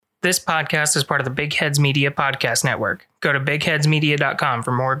This podcast is part of the Big Heads Media Podcast Network. Go to bigheadsmedia.com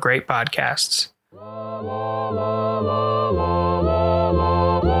for more great podcasts.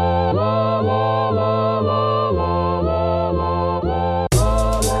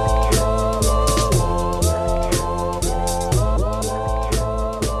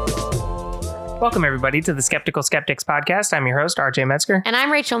 Welcome, everybody, to the Skeptical Skeptics podcast. I'm your host, RJ Metzger. And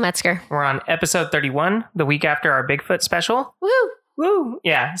I'm Rachel Metzger. We're on episode 31, the week after our Bigfoot special. Woo! Woo!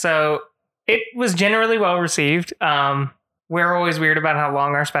 Yeah, so it was generally well received. We're always weird about how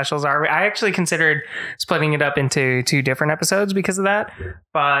long our specials are. I actually considered splitting it up into 2 different episodes because of that.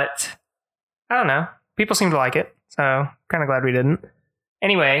 But I don't know. People seem to like it. So kind of glad we didn't.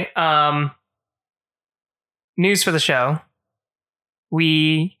 Anyway, news for the show.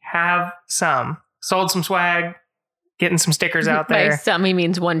 We have sold some swag, getting some stickers out there. By some, he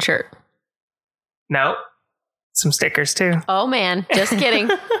means one shirt. Nope. Some stickers too. Oh man, just kidding.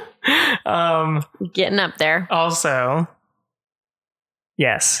 Getting up there. Also,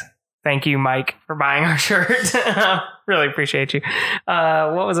 yes. Thank you, Mike, for buying our shirt. Really appreciate you.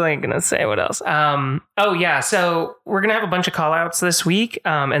 What was I going to say? What else? Oh, yeah. So we're going to have a bunch of call outs this week.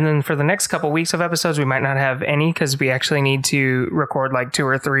 And then for the next couple weeks of episodes, we might not have any because we actually need to record like 2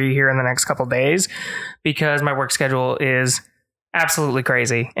 or 3 here in the next couple days because my work schedule is absolutely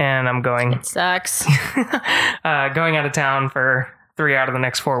crazy. And I'm going... It sucks. Going out of town for 3 out of the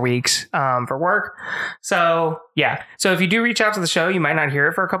next 4 weeks for work. So yeah. So if you do reach out to the show, you might not hear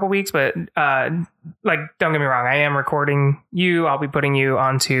it for a couple weeks, but don't get me wrong. I am recording you. I'll be putting you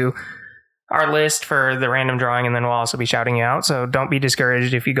onto our list for the random drawing, and then we'll also be shouting you out. So don't be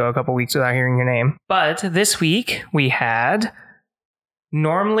discouraged if you go a couple weeks without hearing your name. But this week we had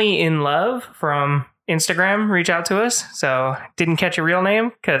Normally in Love from Instagram reach out to us. So didn't catch a real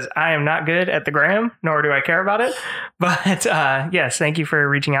name because I am not good at the gram, nor do I care about it. But yes, thank you for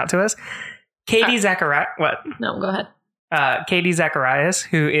reaching out to us. Katie Zacharias. What? No, go ahead. Katie Zacharias,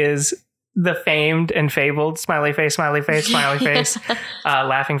 who is the famed and fabled smiley face, laughing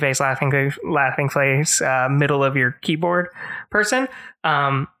face, middle of your keyboard person.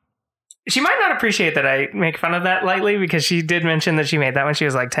 She might not appreciate that I make fun of that lightly because she did mention that she made that when she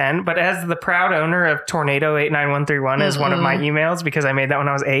was like 10. But as the proud owner of Tornado 89131 is one of my emails because I made that when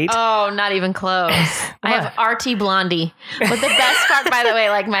I was 8. Oh, not even close. I have RT Blondie. But the best part, by the way,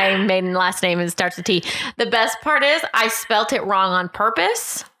 like my maiden last name starts with T. The best part is I spelt it wrong on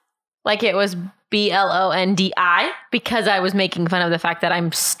purpose. Like it was Blondi because I was making fun of the fact that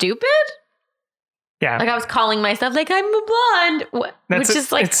I'm stupid. Yeah. Like I was calling myself like I'm a blonde, which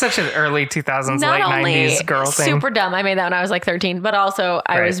is like... It's such an early 2000s, late 90s girl thing. Super dumb. I made that when I was like 13, but also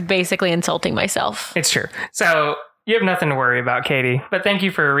I was basically insulting myself. It's true. So you have nothing to worry about, Katie, but thank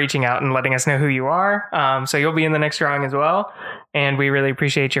you for reaching out and letting us know who you are. So you'll be in the next drawing as well. And we really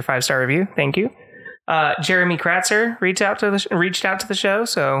appreciate your 5-star review. Thank you. Jeremy Kratzer reached out to the show.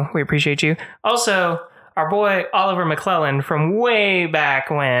 So we appreciate you. Also, our boy Oliver McClellan from way back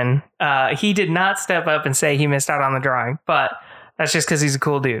when, he did not step up and say he missed out on the drawing, but that's just because he's a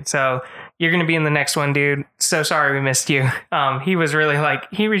cool dude. So you're going to be in the next one, dude. So sorry we missed you. He was really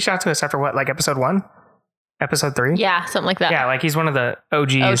he reached out to us after what, like episode 1? Episode 3? Yeah, something like that. Yeah, like he's one of the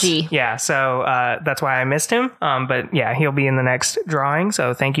OGs. OG. Yeah, so that's why I missed him. But yeah, he'll be in the next drawing.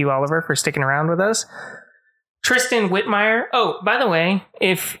 So thank you, Oliver, for sticking around with us. Tristan Whitmire. Oh, by the way,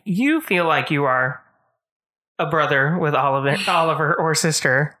 if you feel like you are a brother with Oliver or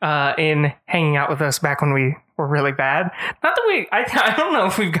sister in hanging out with us back when we were really bad. Not that I don't know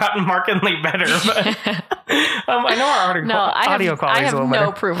if we've gotten markedly better, but I know our audio quality is a little better. I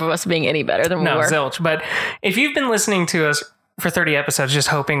have no proof of us being any better than we were. Zilch. But if you've been listening to us for 30 episodes just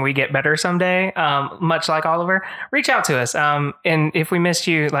hoping we get better someday, much like Oliver, reach out to us. And if we missed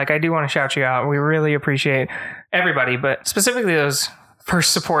you, I do want to shout you out. We really appreciate everybody, but specifically those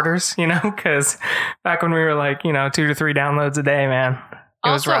first supporters, because back when we were 2 to 3 downloads a day, man.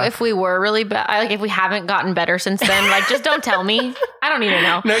 Also, if we were really bad, if we haven't gotten better since then, just don't tell me. I don't need to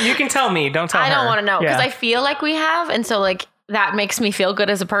know. No, you can tell me. Don't tell her. I don't want to know because I feel like we have. And so that makes me feel good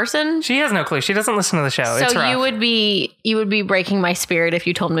as a person. She has no clue. She doesn't listen to the show. So it's rough. you would be breaking my spirit if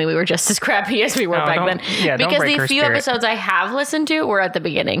you told me we were just as crappy as we were back then. Yeah, because don't break the few episodes I have listened to were at the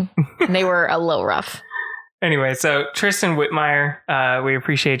beginning. And they were a little rough. Anyway, so Tristan Whitmire, we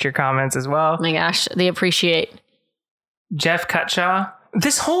appreciate your comments as well. Oh my gosh, they appreciate. Jeff Cutshaw.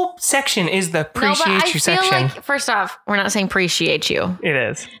 This whole section is the appreciate you section. I feel like, first off, we're not saying appreciate you. It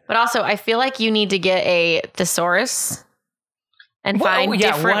is. But also, I feel like you need to get a thesaurus and find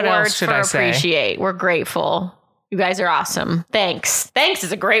different words for appreciate. We're grateful. You guys are awesome. Thanks. Thanks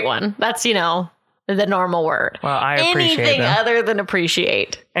is a great one. That's, the normal word. Well, I appreciate anything them. other than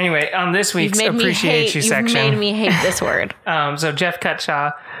appreciate. Anyway, on this week's Appreciate You section. You've made me hate this word. So Jeff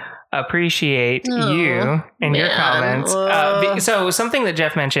Cutshaw, appreciate you and your comments. So something that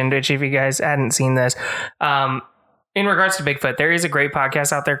Jeff mentioned, which if you guys hadn't seen this, in regards to Bigfoot, there is a great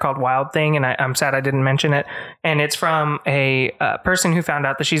podcast out there called Wild Thing, and I'm sad I didn't mention it. And it's from a person who found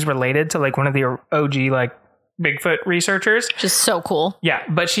out that she's related to like one of the OG like Bigfoot researchers. Just so cool. Yeah,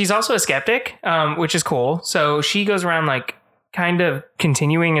 but she's also a skeptic, which is cool. So she goes around like kind of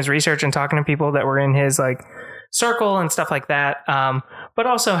continuing his research and talking to people that were in his like circle and stuff like that, but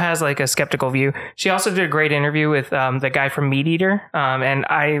also has like a skeptical view. She also did a great interview with the guy from Meat Eater, and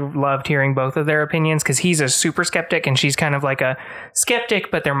I loved hearing both of their opinions because he's a super skeptic and she's kind of like a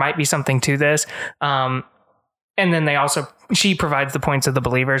skeptic, but there might be something to this. And then she provides the points of the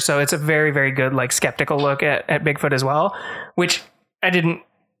believers. So it's a very, very good, like skeptical look at Bigfoot as well, which I didn't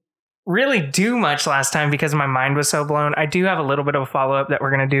really do much last time because my mind was so blown. I do have a little bit of a follow-up that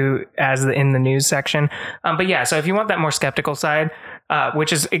we're going to do in the news section. But yeah, so if you want that more skeptical side,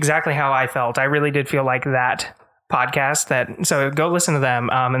 which is exactly how I felt, I really did feel like that podcast so go listen to them.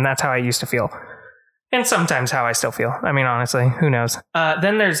 And that's how I used to feel. And sometimes how I still feel. I mean, honestly, who knows?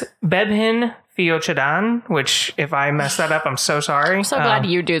 Then there's Bebhin Fiochadan, which if I mess that up, I'm so sorry. I'm so glad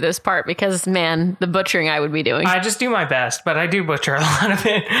you do this part because, man, the butchering I would be doing. I just do my best, but I do butcher a lot of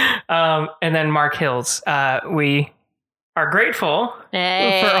it. And then Mark Hills. We are grateful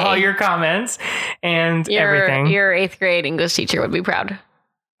for all your comments and everything. Your 8th grade English teacher would be proud.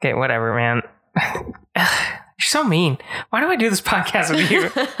 Okay, whatever, man. You're so mean. Why do I do this podcast with you?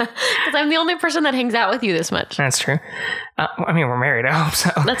 Because I'm the only person that hangs out with you this much. That's true. I mean, we're married. I hope so.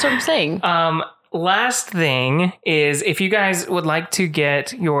 That's what I'm saying. Last thing is, if you guys would like to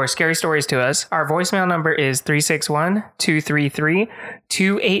get your scary stories to us, our voicemail number is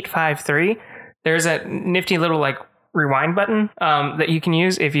 361-233-2853. There's a nifty little like rewind button that you can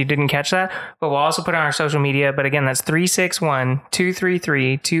use if you didn't catch that, but we'll also put it on our social media. But again, that's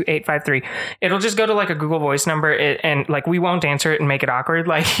 361-233-2853. It'll just go to like a Google Voice number, and like we won't answer it and make it awkward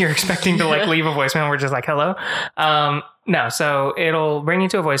like you're expecting to like leave a voicemail. We're just like, hello. No, so it'll bring you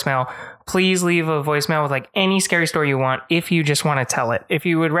to a voicemail. Please leave a voicemail with like any scary story you want if you just want to tell it. If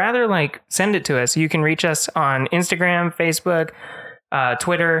you would rather like send it to us, you can reach us on Instagram, Facebook,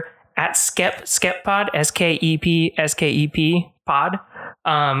 Twitter, at SkepPod, SKEP pod,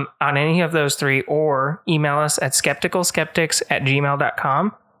 on any of those three, or email us at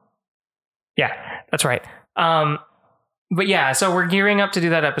skepticalskeptics@gmail.com. Yeah, that's right. But yeah, so we're gearing up to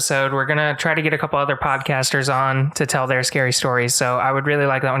do that episode. We're going to try to get a couple other podcasters on to tell their scary stories. So I would really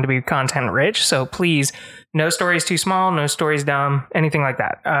like that one to be content rich. So please, no stories too small, no stories dumb, anything like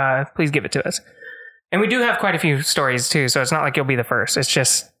that. Please give it to us. And we do have quite a few stories too. So it's not like you'll be the first. It's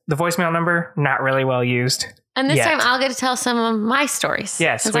just the voicemail number, not really well used. And this time I'll get to tell some of my stories.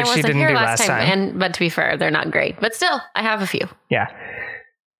 Yes, which she didn't do last time. But to be fair, they're not great. But still, I have a few. Yeah.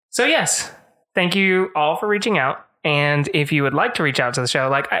 So yes, thank you all for reaching out. And if you would like to reach out to the show,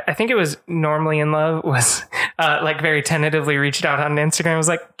 like I think it was Normally in Love was like very tentatively reached out on Instagram. It was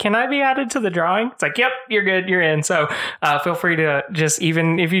like, can I be added to the drawing? It's like, yep, you're good. You're in. So feel free to just,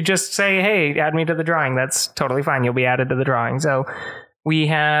 even if you just say, hey, add me to the drawing, that's totally fine. You'll be added to the drawing. So we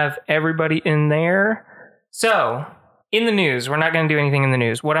have everybody in there. So in the news, we're not going to do anything in the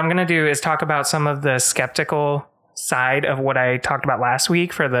news. What I'm going to do is talk about some of the skeptical side of what I talked about last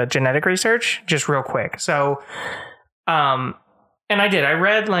week for the genetic research, just real quick. So, and I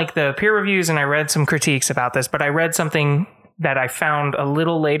read like the peer reviews and I read some critiques about this, but I read something that I found a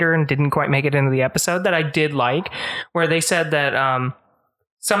little later and didn't quite make it into the episode that I did like, where they said that,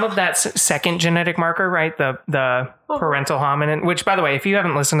 some of that second genetic marker, right? The parental hominin, which by the way, if you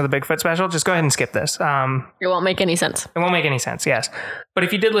haven't listened to the Bigfoot special, just go ahead and skip this. It won't make any sense. It won't make any sense. Yes. But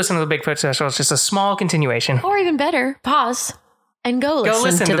if you did listen to the Bigfoot special, it's just a small continuation. Or even better, pause and go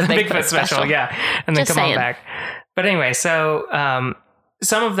listen to the Bigfoot special. Yeah. And then just come on back. But anyway, so,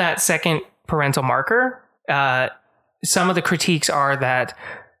 some of that second parental marker, some of the critiques are that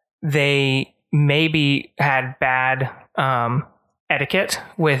they maybe had bad, etiquette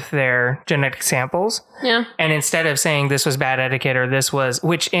with their genetic samples. Yeah. And instead of saying this was bad etiquette or this was,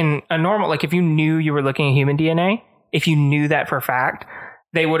 which in a normal, like if you knew you were looking at human DNA, if you knew that for a fact,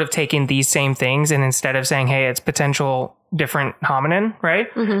 they would have taken these same things. And instead of saying, hey, it's potential different hominin,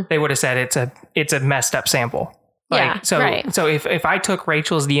 right? Mm-hmm. They would have said it's a messed up sample. Like, yeah, so if I took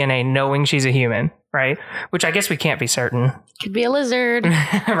Rachel's DNA knowing she's a human, right? Which I guess we can't be certain. Could be a lizard.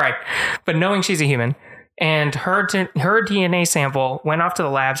 Right. But knowing she's a human, and her DNA sample went off to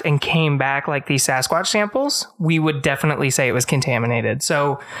the labs and came back like these Sasquatch samples, we would definitely say it was contaminated.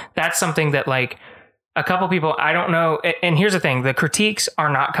 So that's something that like a couple people, I don't know. And here's the thing. The critiques are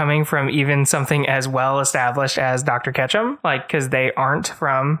not coming from even something as well established as Dr. Ketchum, like, because they aren't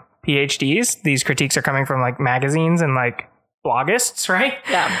from PhDs. These critiques are coming from like magazines and like blogists, right?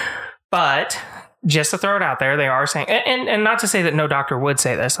 Yeah. But just to throw it out there, they are saying, and not to say that no doctor would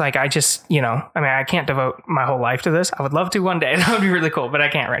say this. Like, I just, I can't devote my whole life to this. I would love to one day. That would be really cool, but I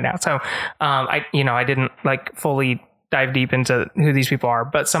can't right now. So, I didn't like fully dive deep into who these people are,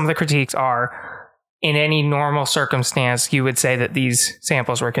 but some of the critiques are, in any normal circumstance, you would say that these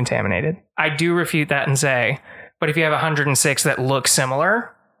samples were contaminated. I do refute that and say, but if you have 106 that look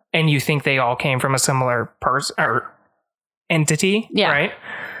similar and you think they all came from a similar person or entity, right?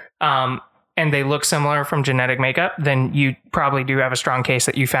 And they look similar from genetic makeup, then you probably do have a strong case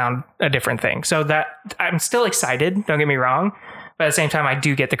that you found a different thing. So that I'm still excited, don't get me wrong. But at the same time, I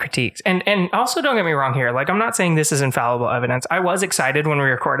do get the critiques. And also don't get me wrong here. Like, I'm not saying this is infallible evidence. I was excited when we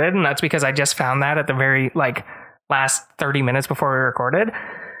recorded, and that's because I just found that at the very last 30 minutes before we recorded.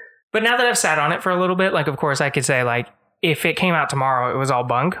 But now that I've sat on it for a little bit, of course I could say if it came out tomorrow, it was all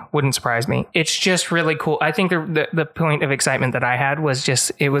bunk, wouldn't surprise me. It's just really cool. I think the point of excitement that I had was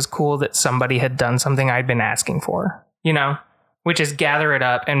just, it was cool that somebody had done something I'd been asking for, which is gather it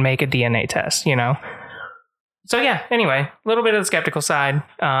up and make a DNA test, So yeah, anyway, a little bit of the skeptical side,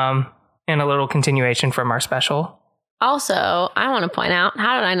 and a little continuation from our special. Also, I want to point out,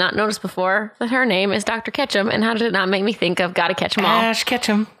 how did I not notice before that her name is Dr. Ketchum, and how did it not make me think of Gotta Catch 'Em All? Ash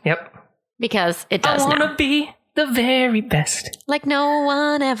Ketchum. Yep. Because it does now. I want to be the very best. Like no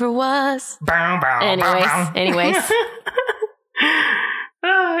one ever was. Bow, bow, Anyways.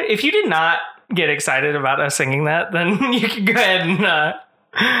 If you did not get excited about us singing that, then you can go ahead and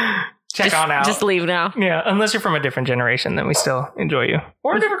check on out. Just leave now. Yeah, unless you're from a different generation, then we still enjoy you.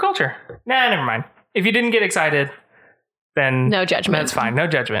 Or a different culture. Nah, never mind. If you didn't get excited, then no judgment. That's fine. No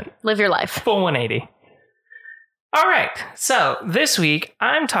judgment. Live your life. Full 180. All right. So this week,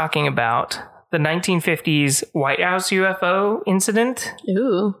 I'm talking about the 1950s White House UFO incident.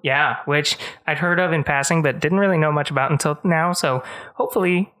 Ooh. Yeah, which I'd heard of in passing, but didn't really know much about until now. So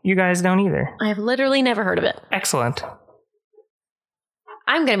hopefully you guys don't either. I've literally never heard of it. Excellent.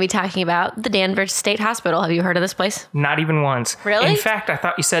 I'm going to be talking about the Danvers State Hospital. Have you heard of this place? Not even once. Really? In fact, I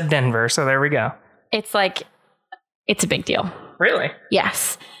thought you said Denver, so there we go. It's a big deal. Really?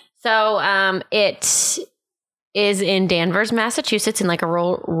 Yes. So it is in Danvers, Massachusetts, in a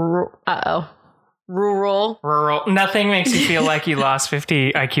rural. Nothing makes you feel like you lost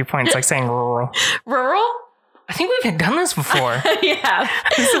 50 IQ points like saying rural. Rural? I think we've done this before. Yeah.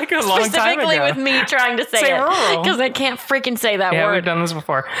 It's a long time ago. Specifically with me trying to say it. Because I can't freaking say that word. Yeah, we've done this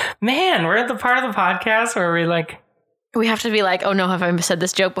before. Man, we're at the part of the podcast where we have to be like, oh no, have I said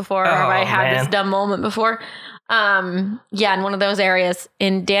this joke before? Or have I had this dumb moment before? In one of those areas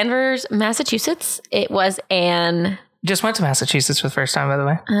in Danvers, Massachusetts, it was just went to Massachusetts for the first time, by the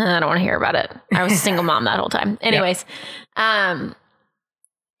way. I don't want to hear about it. I was a single mom that whole time. Anyways,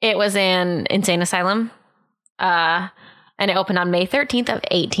 it was an insane asylum. And it opened on May 13th of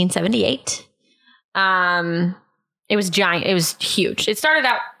 1878. It was giant. It was huge. It started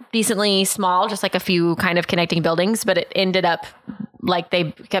out decently small, just a few kind of connecting buildings, but it ended up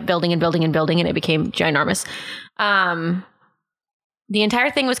they kept building and building and building, and it became ginormous. The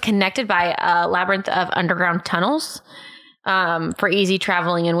entire thing was connected by a labyrinth of underground tunnels for easy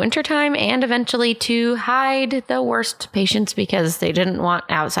traveling in wintertime, and eventually to hide the worst patients because they didn't want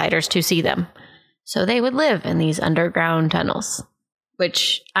outsiders to see them. So they would live in these underground tunnels,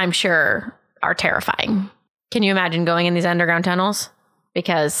 which I'm sure are terrifying. Can you imagine going in these underground tunnels?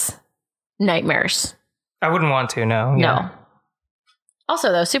 Because nightmares. I wouldn't want to, no. No.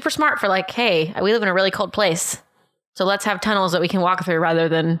 Also, though, super smart for hey, we live in a really cold place, so let's have tunnels that we can walk through rather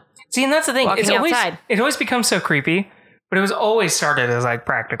than See, and that's the thing. Outside. It always becomes so creepy, but it was always started as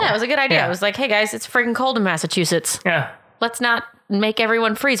practical. Yeah, it was a good idea. Yeah. It was hey guys, it's freaking cold in Massachusetts. Yeah. Let's not make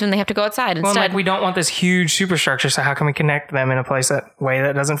everyone freeze when they have to go outside instead. Well, we don't want this huge superstructure, so how can we connect them in a place that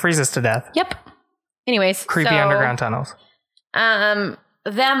doesn't freeze us to death? Yep. Anyways. Creepy underground tunnels.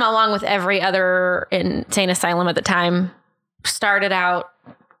 Them, along with every other insane asylum at the time, started out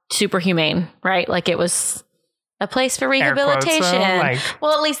super humane, right? It was a place for rehabilitation.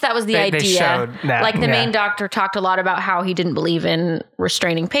 Well, at least that was the idea. They showed that, the main doctor talked a lot about how he didn't believe in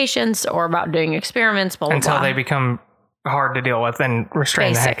restraining patients or about doing experiments, blah, blah, until blah. they become hard to deal with and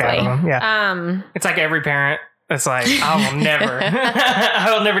restrain Basically. The heck out of them. Yeah. It's like every parent. It's I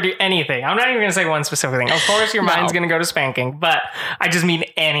will never do anything. I'm not even going to say one specific thing. Of course, your mind's going to go to spanking, but I just mean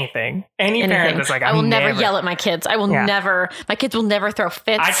anything. Any parent that's I will never yell at my kids. My kids will never throw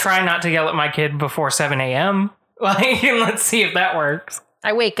fits. I try not to yell at my kid before 7 a.m. Let's see if that works.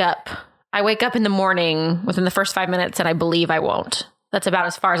 I wake up I wake up in the morning within the first 5 minutes and I believe I won't. That's about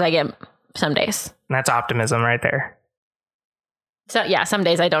as far as I get some days. That's optimism right there. So yeah, some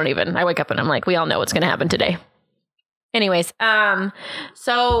days I don't even. I wake up and I'm like, we all know what's going to happen today. Anyways,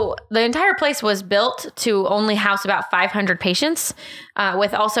 so the entire place was built to only house about 500 patients,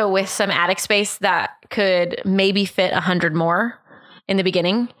 with some attic space that could maybe fit 100 more in the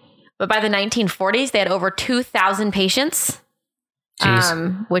beginning. But by the 1940s, they had over 2,000 patients,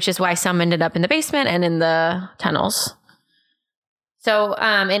 which is why some ended up in the basement and in the tunnels. So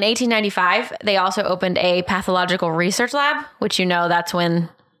in 1895, they also opened a pathological research lab, which that's when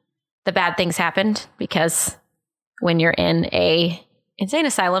the bad things happened, because when you're in a insane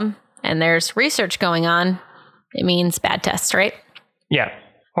asylum and there's research going on, it means bad tests, right? Yeah.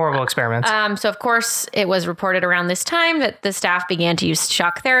 Horrible experiments. So, of course, it was reported around this time that the staff began to use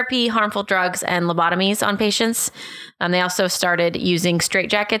shock therapy, harmful drugs, and lobotomies on patients. They also started using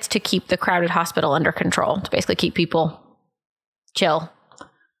straitjackets to keep the crowded hospital under control, to basically keep people chill,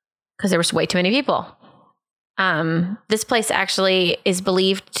 because there was way too many people. This place actually is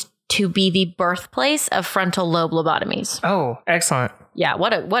believed to be the birthplace of frontal lobe lobotomies. Oh, excellent. Yeah,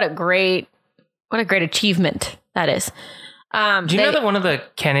 what a great achievement that is. Do you know that one of the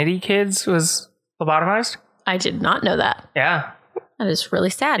Kennedy kids was lobotomized? I did not know that. Yeah. That is really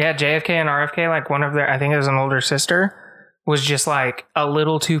sad. Yeah, JFK and RFK, like one of their, I think it was an older sister, was just like a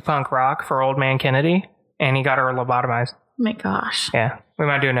little too punk rock for old man Kennedy, and he got her lobotomized. Oh my gosh. Yeah, we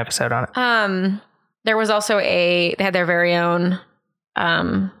might do an episode on it. There was also they had their very own,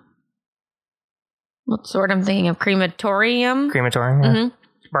 what's the word I'm thinking of? Crematorium? Crematorium, yeah. Mm-hmm.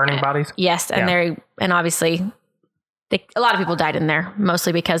 Burning bodies? Yes, and obviously a lot of people died in there,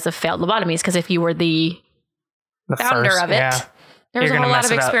 mostly because of failed lobotomies, because if you were the founder of it, there was a whole lot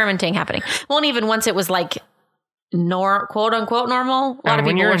of experimenting happening. Well, and even once it was like quote unquote normal, a lot of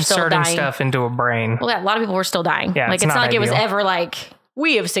people were still dying. Stuff into a brain. Well, yeah, a lot of people were still dying. Yeah, like it's not like ideal. It was ever like,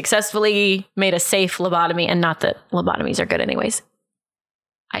 we have successfully made a safe lobotomy, and not that lobotomies are good anyways.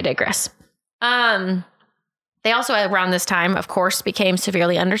 I digress. They also, around this time, of course, became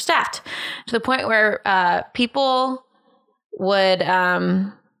severely understaffed, to the point where people would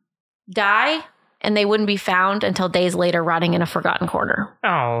die and they wouldn't be found until days later, rotting in a forgotten corner.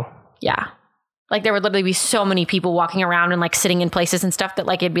 Oh. Yeah. Like there would literally be so many people walking around and like sitting in places and stuff that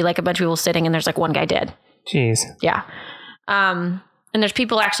like it'd be like a bunch of people sitting and there's like one guy dead. Jeez. Yeah. And there's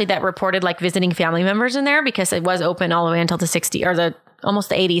people actually that reported like visiting family members in there, because it was open all the way until the 60s or almost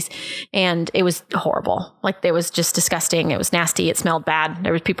the 80s. And it was horrible. Like it was just disgusting. It was nasty. It smelled bad.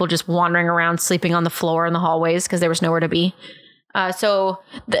 There was people just wandering around, sleeping on the floor in the hallways because there was nowhere to be. So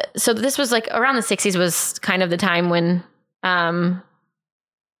this was like around the 60s was kind of the time when,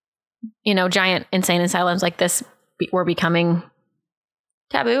 giant insane asylums like this were becoming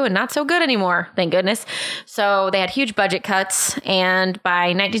taboo and not so good anymore, thank goodness. So they had huge budget cuts, and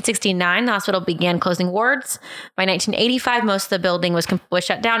by 1969, the hospital began closing wards. By 1985, most of the building was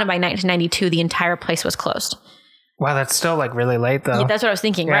shut down, and by 1992, the entire place was closed. Wow, that's still like really late though. Yeah, that's what I was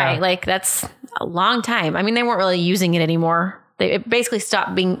thinking, yeah. Right? Like that's a long time. I mean, they weren't really using it anymore. It basically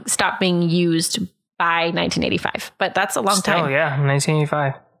stopped being used by 1985, but that's a long time. Oh yeah,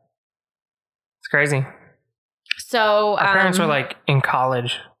 1985. It's crazy. So our parents were like in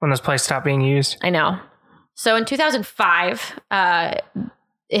college when this place stopped being used. I know. So in 2005,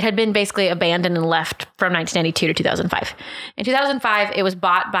 it had been basically abandoned and left from 1992 to 2005. In 2005, it was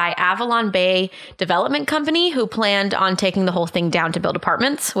bought by Avalon Bay Development Company, who planned on taking the whole thing down to build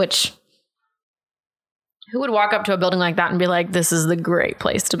apartments, which who would walk up to a building like that and be like, this is the great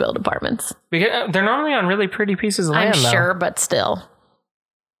place to build apartments? Because they're normally on really pretty pieces of land, I'm sure, but still.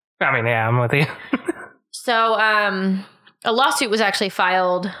 I mean, yeah, I'm with you. So a lawsuit was actually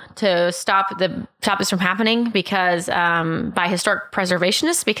filed to stop this from happening because by historic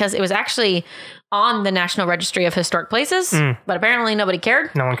preservationists, because it was actually on the National Registry of Historic Places, but apparently nobody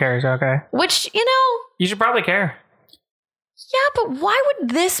cared. No one cares, okay. Which, you should probably care. Yeah, but why would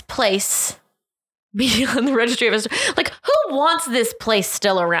this place be on the Registry of Historic? Like, who wants this place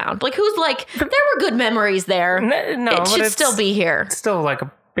still around? Like, who's like, there were good memories there. No, it should still be here. It's still like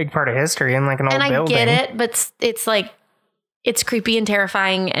a big part of history and like an old building. And I get it, but it's like, it's creepy and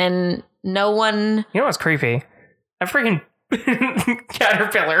terrifying, and no one... You know what's creepy? A freaking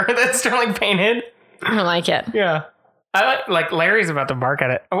caterpillar that's Sterling painted. I don't like it. Yeah. I like Larry's about to bark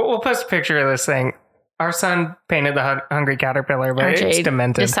at it. We'll post a picture of this thing. Our son painted the hungry caterpillar, but RJ it's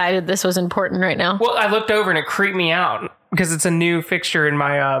demented. Decided this was important right now. Well, I looked over and it creeped me out because it's a new fixture in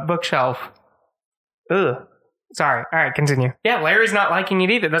my bookshelf. Ugh. Sorry. All right, continue. Yeah, Larry's not liking it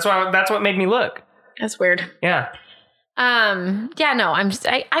either. That's what made me look. That's weird. Yeah. Yeah, no,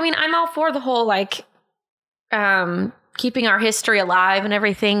 I mean, I'm all for the whole, like, keeping our history alive and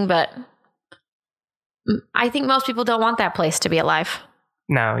everything, but I think most people don't want that place to be alive.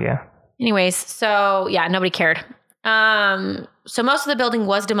 No, yeah. Anyways, so yeah, nobody cared. So most of the building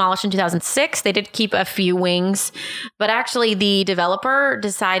was demolished in 2006. They did keep a few wings, but actually the developer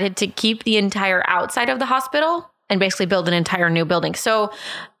decided to keep the entire outside of the hospital and basically build an entire new building. So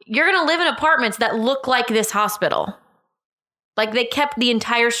you're going to live in apartments that look like this hospital. Like they kept the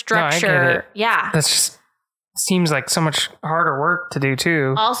entire structure. No, I get it. Yeah. That's just seems like so much harder work to do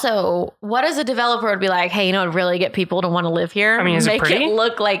too. Also, what is a developer would be like, hey, you know, to really get people to want to live here? I mean, is it pretty? Make it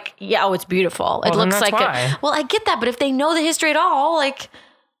look like, yeah, oh, it's beautiful. Well, it looks like, well, I get that. But if they know the history at all, like,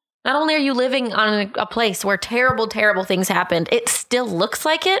 not only are you living on a place where terrible, terrible things happened, it still looks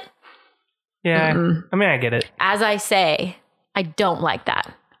like it. Yeah. I mean, I get it. As I say, I don't like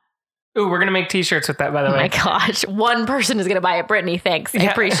that. Ooh, we're going to make t-shirts with that, by the way. Oh my gosh. One person is going to buy it. Brittany, thanks. I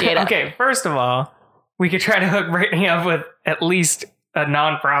appreciate it. Okay, first of all, we could try to hook Brittany up with at least a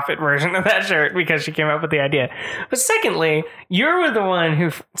non-profit version of that shirt because she came up with the idea. But secondly, you're the one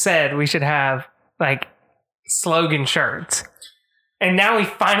who said we should have like slogan shirts. And now we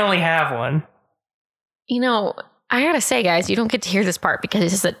finally have one. You know, I gotta say, guys, you don't get to hear this part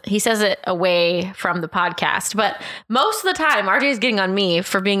because he says it away from the podcast. But most of the time, RJ is getting on me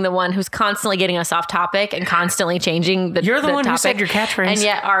for being the one who's constantly getting us off topic and constantly changing the You're the one topic. who said your catchphrase. And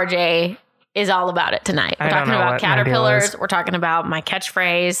yet RJ is all about it tonight. We're talking about caterpillars. We're talking about my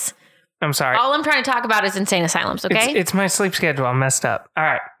catchphrase. I'm sorry. All I'm trying to talk about is insane asylums, okay? It's my sleep schedule. I'm messed up. All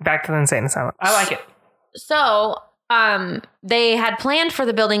right, back to the insane asylum. I like it. So they had planned for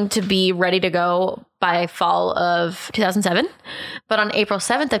the building to be ready to go by fall of 2007. But on April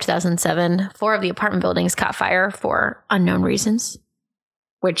 7th of 2007, 4 of the apartment buildings caught fire for unknown reasons.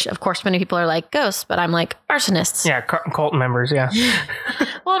 Which, of course, many people are like ghosts, but I'm like arsonists. Yeah, cult members, yeah.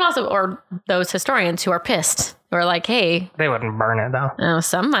 Well, and also, or those historians who are pissed. Who are like, hey. They wouldn't burn it, though. Oh,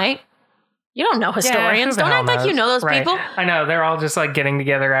 some might. You don't know historians. Don't act like you know those people. I know. They're all just like getting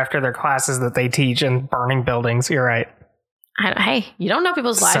together after their classes that they teach and burning buildings. You're right. Hey, you don't know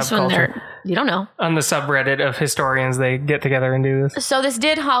people's lives when they're... You don't know. On the subreddit of historians, they get together and do this. So this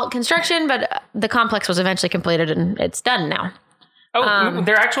did halt construction, but the complex was eventually completed and it's done now. Oh,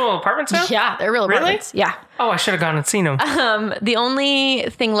 they're actual apartments now? Yeah, they're real apartments. Yeah. Oh, I should have gone and seen them. The only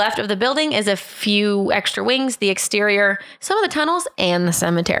thing left of the building is a few extra wings, the exterior, some of the tunnels, and the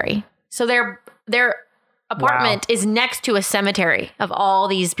cemetery. So their apartment is next to a cemetery of all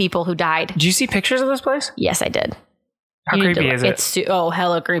these people who died. Did you see pictures of this place? Yes, I did. How creepy is it? It's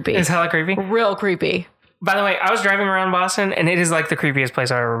hella creepy. It's hella creepy? Real creepy. By the way, I was driving around Boston, and it is like the creepiest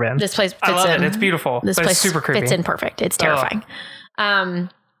place I've ever been. This place fits in. I love it. It's beautiful. This place it's super creepy. Fits in perfect. It's terrifying.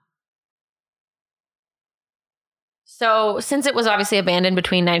 So since it was obviously abandoned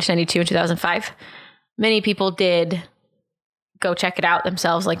between 1992 and 2005, many people did go check it out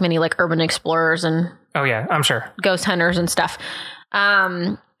themselves, like many like urban explorers and oh yeah, I'm sure ghost hunters and stuff.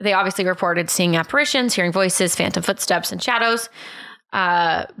 They obviously reported seeing apparitions, hearing voices, phantom footsteps, and shadows.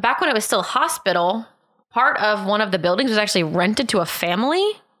 Back when it was still a hospital, part of one of the buildings was actually rented to a family.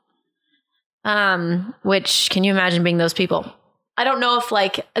 Which, can you imagine being those people? I don't know if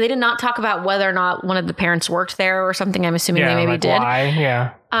they did not talk about whether or not one of the parents worked there or something. I'm assuming they maybe did. Why?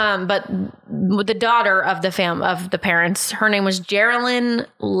 Yeah. But the daughter of the parents, her name was Geraldine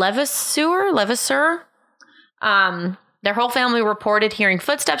Levasseur. Their whole family reported hearing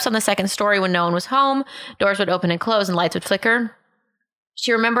footsteps on the second story when no one was home. Doors would open and close and lights would flicker.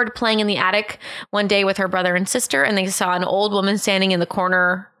 She remembered playing in the attic one day with her brother and sister, and they saw an old woman standing in the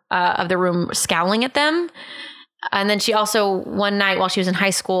corner of the room scowling at them. And then she also, one night while she was in high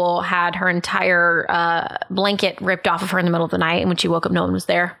school, had her entire blanket ripped off of her in the middle of the night. And when she woke up, no one was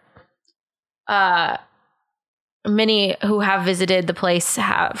there. Many who have visited the place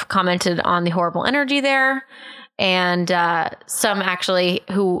have commented on the horrible energy there. And some actually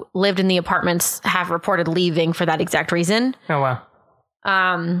who lived in the apartments have reported leaving for that exact reason. Oh, wow.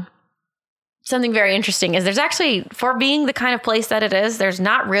 Something very interesting is there's actually, for being the kind of place that it is, there's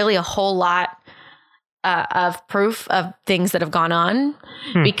not really a whole lot of proof of things that have gone on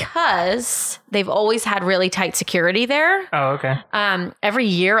because they've always had really tight security there. Oh, okay. Every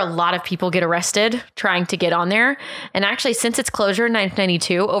year, a lot of people get arrested trying to get on there. And actually, since its closure in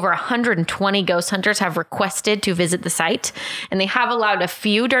 1992, over 120 ghost hunters have requested to visit the site. And they have allowed a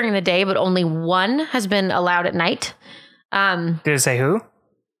few during the day, but only one has been allowed at night. Did it say who?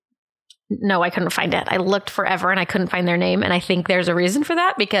 No, I couldn't find it. I looked forever and I couldn't find their name. And I think there's a reason for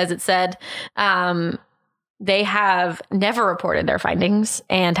that because it said they have never reported their findings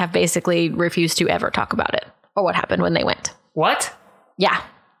and have basically refused to ever talk about it. or what happened when they went. What? Yeah.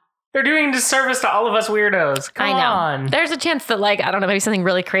 They're doing a disservice to all of us weirdos. Come on. There's a chance that, like, I don't know, maybe something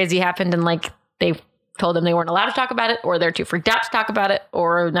really crazy happened and, like, they told them they weren't allowed to talk about it, or they're too freaked out to talk about it,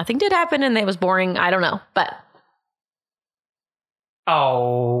 or nothing did happen and it was boring. I don't know. But.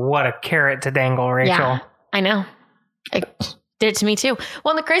 Oh, what a carrot to dangle, Rachel. Yeah, I know. It did it to me too.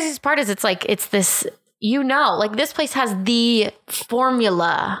 Well, and the craziest part is it's this, like this place has the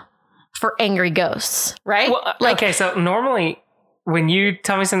formula for angry ghosts, right? Well, okay, so normally when you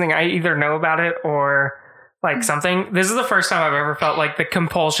tell me something, I either know about it or like something. This is the first time I've ever felt like the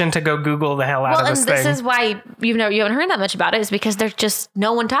compulsion to go Google the hell out of this thing. Well, and this is why you haven't heard that much about it, is because there's just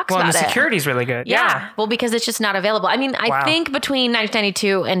no one talks about it. Well, the security's really good. Yeah. Well, because it's just not available. I mean, I think between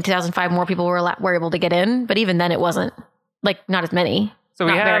 1992 and 2005, more people were able to get in, but even then it wasn't, like, not as many. So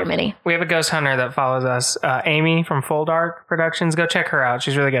not very many. We have a ghost hunter that follows us, Amy from Full Dark Productions. Go check her out.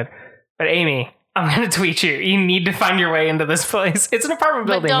 She's really good. But Amy, I'm going to tweet you. You need to find your way into this place. It's an apartment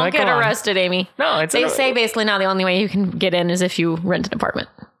building. But don't get arrested, Amy. No, they say basically now the only way you can get in is if you rent an apartment.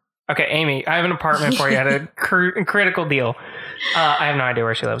 Okay, Amy, I have an apartment for you at a critical deal. I have no idea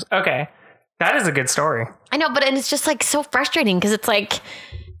where she lives. Okay, that is a good story. I know, and it's just like so frustrating because it's like,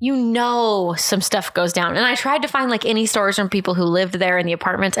 some stuff goes down. And I tried to find like any stories from people who lived there in the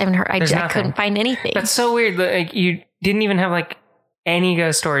apartments. I haven't heard. I couldn't find anything. That's so weird. Like, you didn't even have like any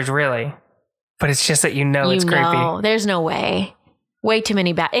ghost stories, really. But it's just that it's creepy. There's no way. Way too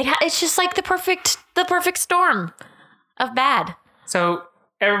many bad. It's just like the perfect storm of bad. So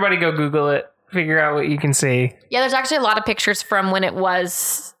everybody go Google it. Figure out what you can see. Yeah, there's actually a lot of pictures from when it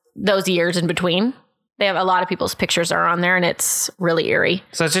was those years in between. They have a lot of people's pictures are on there, and it's really eerie.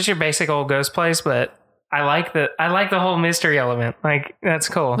 So it's just your basic old ghost place, but I like the whole mystery element. Like, that's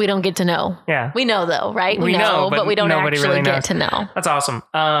cool. We don't get to know. Yeah. We know though, right? We know, but we don't actually really get to know. That's awesome.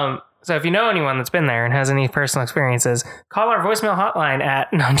 So if you know anyone that's been there and has any personal experiences, call our voicemail hotline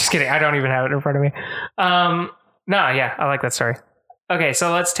at... No, I'm just kidding. I don't even have it in front of me. I like that story. Okay,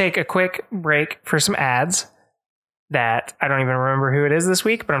 so let's take a quick break for some ads that I don't even remember who it is this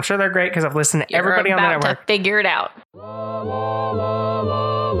week, but I'm sure they're great because I've listened to everybody on the network. You're about to figure it out.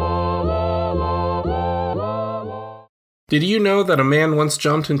 Did you know that a man once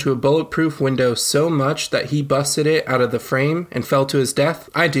jumped into a bulletproof window so much that he busted it out of the frame and fell to his death?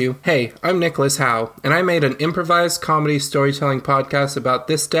 I do. Hey, I'm Nicholas Howe, and I made an improvised comedy storytelling podcast about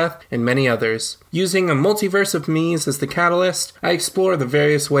this death and many others. Using a multiverse of me's as the catalyst, I explore the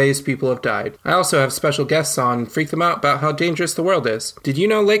various ways people have died. I also have special guests on and freak them out about how dangerous the world is. Did you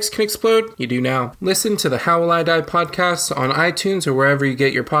know lakes can explode? You do now. Listen to the How Will I Die podcast on iTunes or wherever you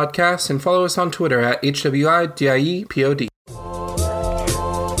get your podcasts, and follow us on Twitter at HWIDIEPOD.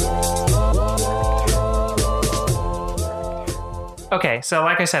 Okay, so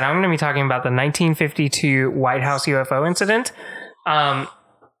like I said, I'm going to be talking about the 1952 White House UFO incident,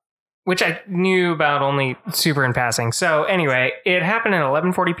 which I knew about only super in passing. So anyway, it happened at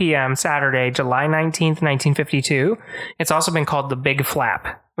 11:40 p.m. Saturday, July 19th, 1952. It's also been called the Big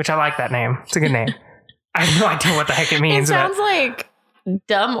Flap, which I like that name. It's a good name. I have no idea what the heck it means. It sounds like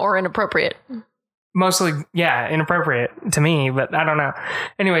dumb or inappropriate. Mostly, yeah, inappropriate to me, but I don't know.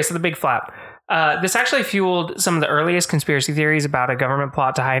 Anyway, so the Big Flap. This actually fueled some of the earliest conspiracy theories about a government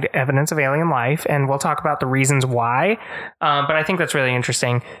plot to hide evidence of alien life, and we'll talk about the reasons why, but I think that's really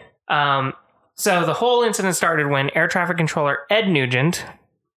interesting. So the whole incident started when air traffic controller Ed Nugent...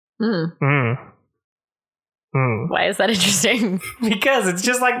 Why is that interesting? Because it's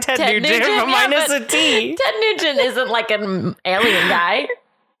just like Ted Nugent but minus a T. Ted Nugent isn't like an alien guy.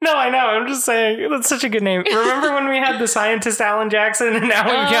 No, I know. I'm just saying. That's such a good name. Remember when we had the scientist Alan Jackson and now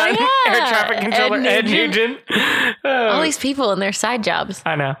we've got air traffic controller Ed Nugent? All these people and their side jobs.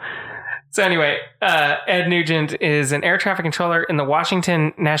 I know. So anyway, Ed Nugent is an air traffic controller in the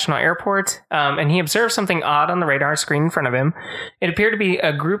Washington National Airport, and he observed something odd on the radar screen in front of him. It appeared to be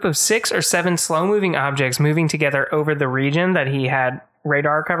a group of 6 or 7 slow-moving objects moving together over the region that he had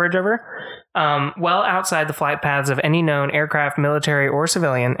radar coverage over, well outside the flight paths of any known aircraft, military, or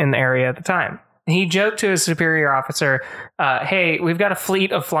civilian in the area at the time. He joked to his superior officer, hey, we've got a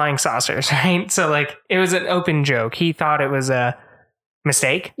fleet of flying saucers, right? So, like, it was an open joke. He thought it was a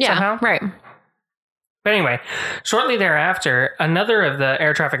mistake somehow. Right. But anyway, shortly thereafter, another of the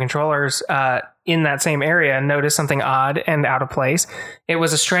air traffic controllers in that same area noticed something odd and out of place. It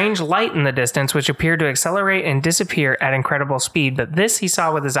was a strange light in the distance, which appeared to accelerate and disappear at incredible speed. But this he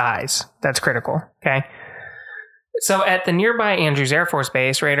saw with his eyes. That's critical. Okay. So at the nearby Andrews Air Force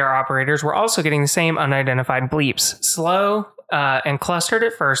Base, radar operators were also getting the same unidentified bleeps. Slow and clustered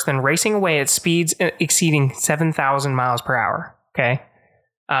at first, then racing away at speeds exceeding 7,000 miles per hour. Okay.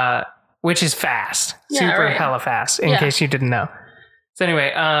 which is fast, Yeah, super right. hella fast, in case you didn't know. So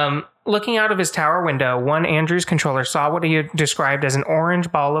anyway, looking out of his tower window, one Andrews controller saw what he had described as an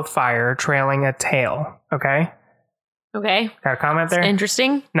orange ball of fire trailing a tail. Okay? Okay. Got a comment there?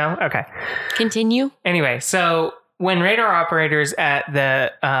 Interesting. No? Okay. Continue. Anyway, so when radar operators at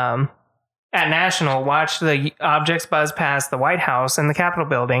the at National watched the objects buzz past the White House and the Capitol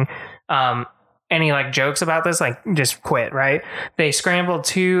building, any like jokes about this, like just quit, right? They scrambled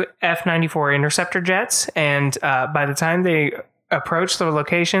 2 F-94 interceptor jets, and by the time they approached the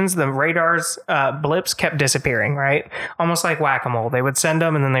locations, the radar's blips kept disappearing, right? Almost like whack-a-mole. They would send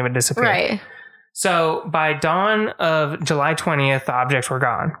them and then they would disappear. Right. So by dawn of July 20th, the objects were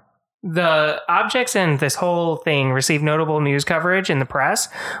gone. The objects in this whole thing received notable news coverage in the press,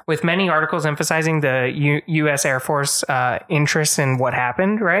 with many articles emphasizing the U.S. Air Force interest in what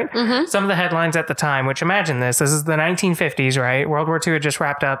happened, right? Mm-hmm. Some of the headlines at the time, which imagine this is the 1950s, right? World War II had just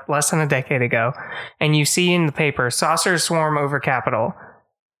wrapped up less than a decade ago. And you see in the paper, saucers swarm over Capitol.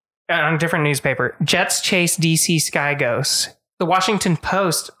 On a different newspaper, jets chase D.C. sky ghosts. The Washington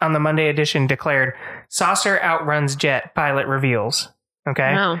Post on the Monday edition declared, saucer outruns jet, pilot reveals.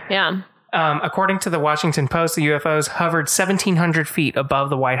 Okay. Oh, yeah. According to the Washington Post, the UFOs hovered 1,700 feet above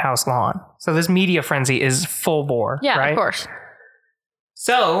the White House lawn. So this media frenzy is full bore. Yeah, right? of course.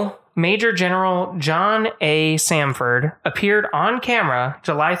 So Major General John A. Samford appeared on camera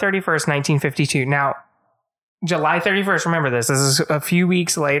July 31st, 1952. Now, July 31st, remember this is a few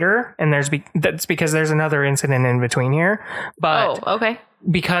weeks later, and that's because there's another incident in between here. But okay.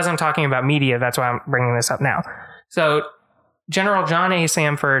 because I'm talking about media, that's why I'm bringing this up now. So General John A.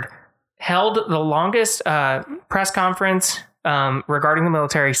 Samford held the longest press conference regarding the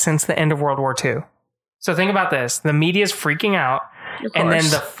military since the end of World War II. So think about this. The media's freaking out. And then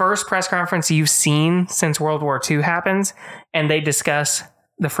the first press conference you've seen since World War II happens, and they discuss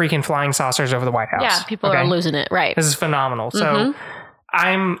the freaking flying saucers over the White House. Yeah, people are losing it. Right. This is phenomenal. So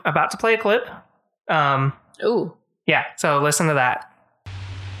I'm about to play a clip. Ooh. Yeah, so listen to that.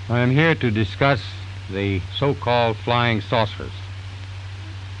 I am here to discuss the so-called flying saucers.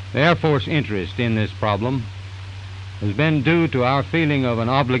 The Air Force interest in this problem has been due to our feeling of an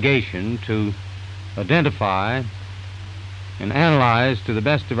obligation to identify and analyze to the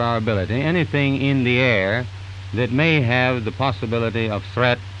best of our ability anything in the air that may have the possibility of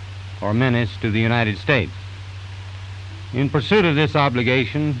threat or menace to the United States. In pursuit of this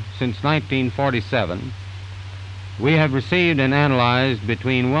obligation, since 1947, we have received and analyzed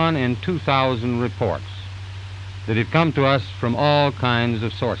between 1,000 and 2,000 reports that have come to us from all kinds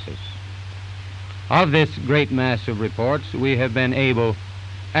of sources. Of this great mass of reports, we have been able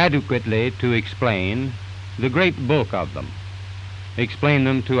adequately to explain the great bulk of them, explain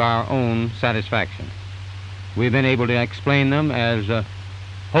them to our own satisfaction. We've been able to explain them as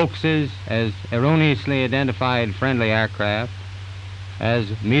hoaxes, as erroneously identified friendly aircraft, as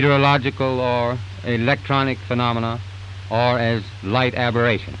meteorological or electronic phenomena, or as light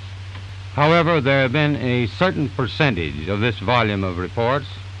aberrations. However, there have been a certain percentage of this volume of reports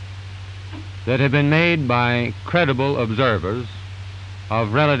that have been made by credible observers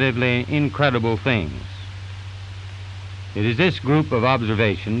of relatively incredible things. It is this group of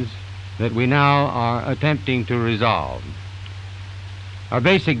observations that we now are attempting to resolve. Our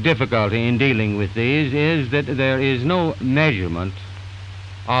basic difficulty in dealing with these is that there is no measurement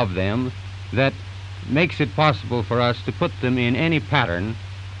of them that makes it possible for us to put them in any pattern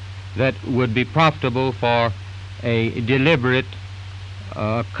that would be profitable for a deliberate,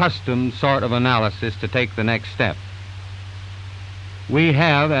 custom sort of analysis to take the next step. We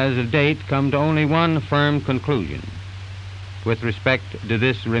have, as of date, come to only one firm conclusion with respect to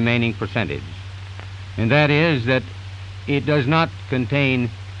this remaining percentage, and that is that it does not contain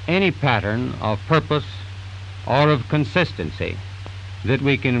any pattern of purpose or of consistency that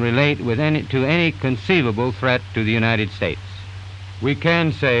we can relate with to any conceivable threat to the United States. We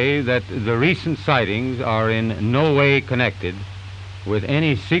can say that the recent sightings are in no way connected with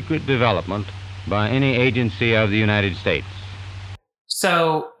any secret development by any agency of the United States.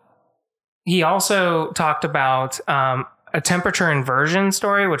 So he also talked about a temperature inversion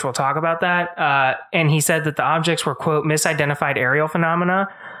story, which we'll talk about that. And he said that the objects were, quote, misidentified aerial phenomena,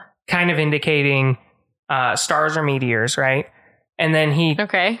 kind of indicating stars or meteors, right? And then he,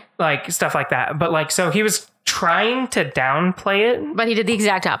 like, stuff like that. But, like, so he was trying to downplay it. But he did the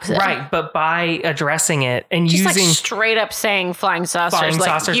exact opposite. Right, but by addressing it and just using... like straight up saying flying saucers.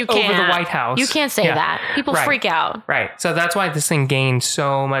 You over the White House. You can't say that. People freak out. Right, so that's why this thing gained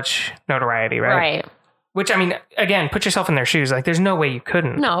so much notoriety, right? Right. Which, I mean, again, put yourself in their shoes. Like, there's no way you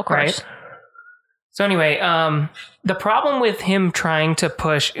couldn't. No, of course. Right? So anyway, the problem with him trying to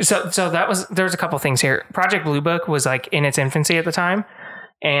push, there's a couple things here. Project Blue Book was like in its infancy at the time.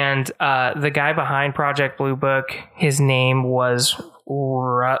 And the guy behind Project Blue Book, his name was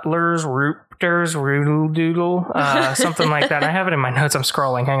Rutgers, Roodle, something like that. I have it in my notes. I'm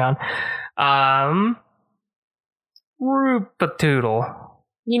scrolling. Hang on. Roopatoodle.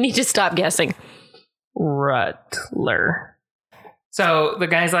 You need to stop guessing. Rutler. So the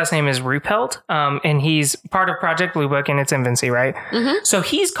guy's last name is Ruppelt, and he's part of Project Blue Book in its infancy, right? Mm-hmm. So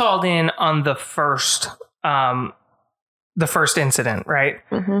he's called in on the first incident, right?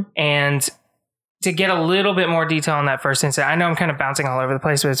 Mm-hmm. And to get a little bit more detail on that first incident, I know I'm kind of bouncing all over the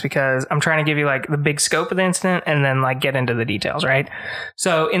place, but it's because I'm trying to give you like the big scope of the incident and then like get into the details, right?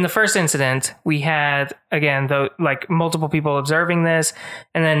 So in the first incident, we had, again, like multiple people observing this.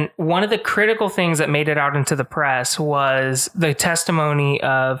 And then one of the critical things that made it out into the press was the testimony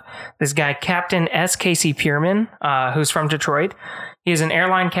of this guy, Captain S. Casey Pierman, who's from Detroit. He's an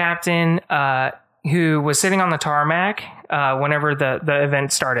airline captain, who was sitting on the tarmac whenever the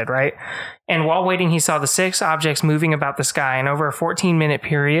event started, right? And while waiting, he saw the 6 objects moving about the sky. And over a 14-minute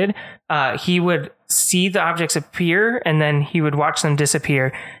period, he would see the objects appear, and then he would watch them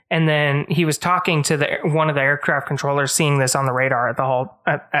disappear. And then he was talking to one of the aircraft controllers, seeing this on the radar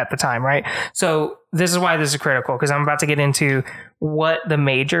at the time, right? So this is why this is critical, because I'm about to get into what the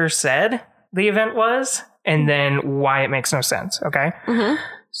major said the event was, and then why it makes no sense, okay? Mm-hmm.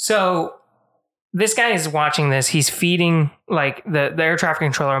 So this guy is watching this. He's feeding, like, the air traffic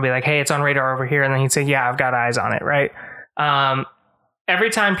controller will be like, hey, it's on radar over here. And then he'd say, yeah, I've got eyes on it, right? Every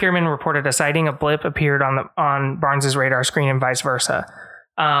time Pierman reported a sighting, a blip appeared on Barnes's radar screen and vice versa.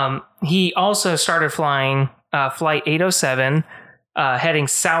 He also started flying Flight 807, heading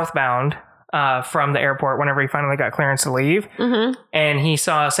southbound from the airport whenever he finally got clearance to leave. Mm-hmm. And he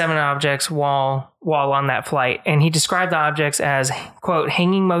saw 7 objects while on that flight. And he described the objects as, quote,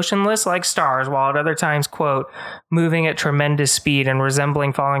 hanging motionless like stars, while at other times, quote, moving at tremendous speed and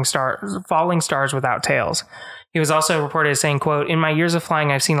resembling falling stars without tails. He was also reported as saying, quote, in my years of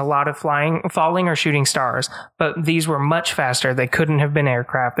flying, I've seen a lot of falling or shooting stars, but these were much faster. They couldn't have been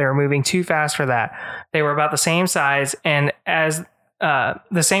aircraft. They were moving too fast for that. They were about the same size and as bright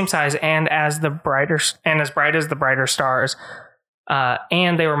as the brighter stars.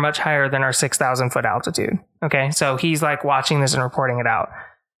 And they were much higher than our 6,000 foot altitude. Okay. So he's like watching this and reporting it out.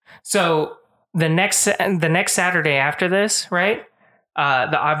 So the next Saturday after this, right?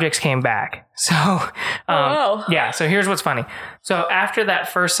 The objects came back. So, yeah. So here's what's funny. So after that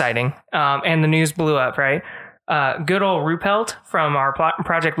first sighting, and the news blew up, right? Good old Ruppelt from our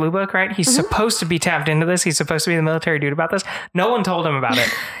Project Blue Book, right? He's supposed to be tapped into this. He's supposed to be the military dude about this. No one told him about it.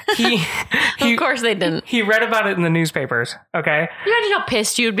 Of course they didn't. He read about it in the newspapers. Okay. You imagine how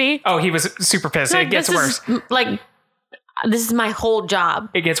pissed you'd be? Oh, he was super pissed. Like, it gets worse. This is my whole job.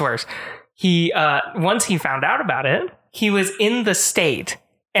 It gets worse. He, once he found out about it, he was in the state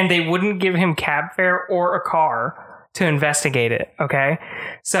and they wouldn't give him cab fare or a car to investigate it. Okay.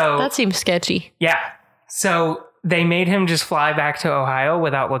 So that seems sketchy. Yeah. So they made him just fly back to Ohio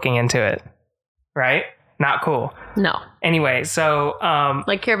without looking into it. Right? Not cool. No. Anyway, so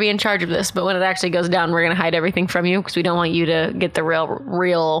like, here, be in charge of this, but when it actually goes down, we're going to hide everything from you because we don't want you to get the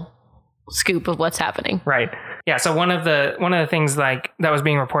real scoop of what's happening. Right. Yeah. So one of the things like that was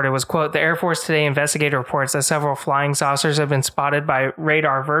being reported was, quote, the Air Force today investigator reports that several flying saucers have been spotted by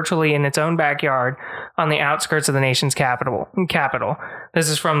radar virtually in its own backyard on the outskirts of the nation's capital. This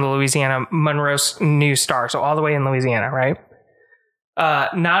is from the Louisiana Monroe News Star. So all the way in Louisiana, right?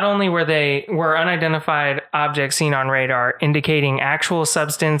 Not only were unidentified objects seen on radar indicating actual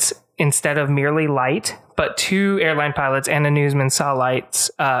substance instead of merely light, but 2 airline pilots and a newsman saw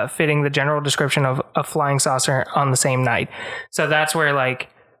lights fitting the general description of a flying saucer on the same night. So that's where, like,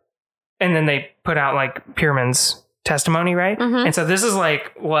 and then they put out like Pierman's testimony, right? Mm-hmm. And so this is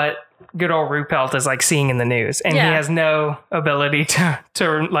like what good old Ruppelt is like seeing in the news, and he has no ability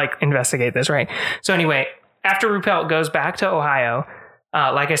to like investigate this, right? So anyway, after Ruppelt goes back to Ohio,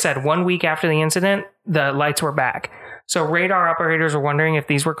 like I said, 1 week after the incident, the lights were back. So radar operators were wondering if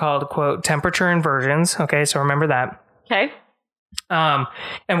these were called, quote, temperature inversions. Okay, so remember that. Okay.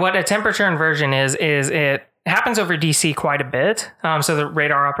 And what a temperature inversion is it happens over DC quite a bit. So the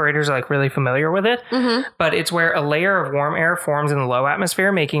radar operators are like really familiar with it. Mm-hmm. But it's where a layer of warm air forms in the low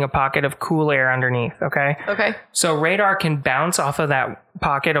atmosphere, making a pocket of cool air underneath. Okay. Okay. So radar can bounce off of that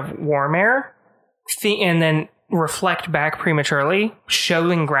pocket of warm air and then reflect back prematurely,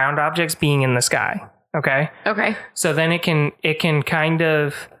 showing ground objects being in the sky. Okay. Okay. So then it can kind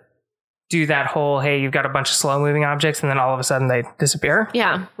of do that whole, hey, you've got a bunch of slow moving objects and then all of a sudden they disappear.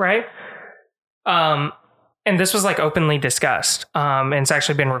 Yeah. Right. And this was like openly discussed. And it's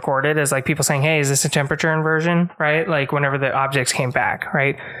actually been recorded as like people saying, hey, is this a temperature inversion? Right? Like whenever the objects came back,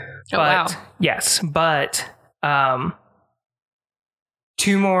 right? Oh, wow. Yes. But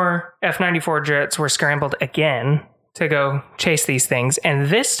 2 more F-94 jets were scrambled again to go chase these things. And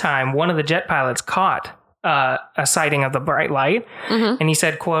this time, one of the jet pilots caught a sighting of the bright light. Mm-hmm. And he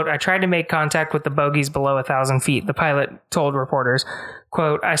said, quote, I tried to make contact with the bogies below 1,000 feet. The pilot told reporters,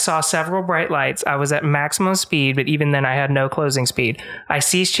 quote, I saw several bright lights. I was at maximum speed, but even then I had no closing speed. I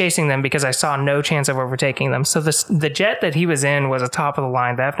ceased chasing them because I saw no chance of overtaking them. So the jet that he was in was a top of the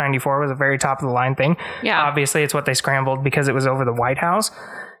line. The F-94 was a very top of the line thing. Yeah. Obviously, it's what they scrambled because it was over the White House.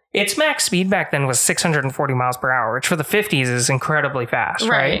 Its max speed back then was 640 miles per hour, which for the 50s is incredibly fast,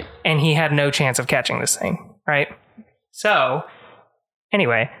 right? And he had no chance of catching this thing, right? So,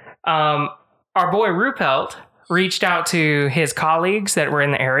 anyway, our boy Ruppelt reached out to his colleagues that were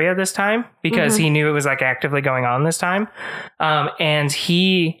in the area this time because he knew it was like actively going on this time. And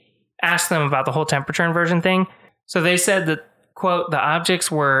he asked them about the whole temperature inversion thing. So they said that, quote, the objects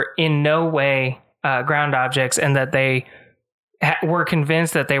were in no way ground objects and that they were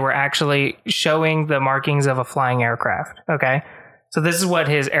convinced that they were actually showing the markings of a flying aircraft. Okay. So this is what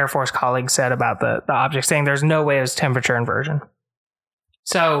his Air Force colleagues said about the object, saying there's no way it was temperature inversion.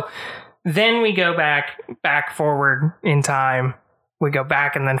 So then we go back forward in time. We go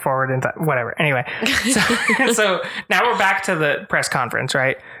back and then forward in time, whatever. Anyway, so now we're back to the press conference,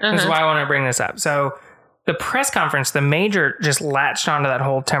 right? This is why I want to bring this up. So the press conference, the major just latched onto that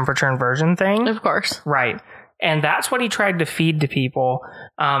whole temperature inversion thing. Of course. Right. And that's what he tried to feed to people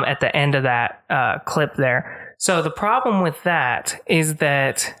at the end of that clip there. So the problem with that is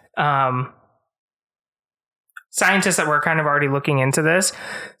that scientists that were kind of already looking into this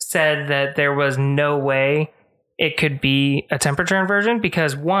said that there was no way it could be a temperature inversion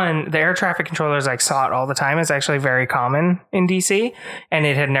because, one, the air traffic controllers like saw it all the time. It's actually very common in DC, and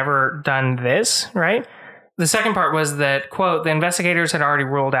it had never done this, right? The second part was that, quote, the investigators had already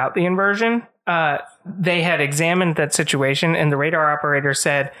ruled out the inversion. They had examined that situation, and the radar operator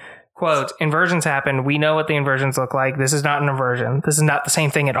said, quote, inversions happen. We know what the inversions look like. This is not an inversion. This is not the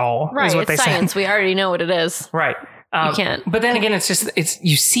same thing at all. Right. Is what It's they science. said. We already know what it is. Right. You can't. But then again,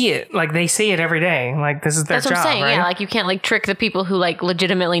 you see it. Like, they see it every day. Like, this is their That's job, what I'm saying. right? Yeah, like you can't like trick the people who like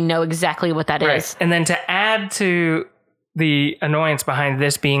legitimately know exactly what that is. And then to add to the annoyance behind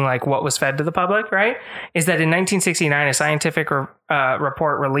this being like what was fed to the public, right, is that in 1969, a scientific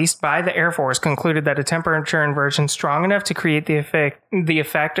report released by the Air Force concluded that a temperature inversion strong enough to create the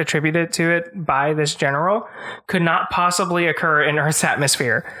effect attributed to it by this general could not possibly occur in Earth's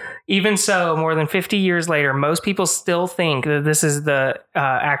atmosphere. Even so, more than 50 years later, most people still think that this is the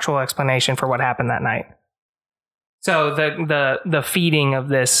actual explanation for what happened that night. So the feeding of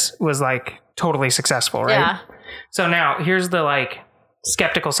this was like totally successful, right? Yeah. So now here's the like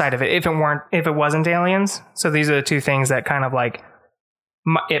skeptical side of it. If it wasn't aliens, so these are the two things that kind of like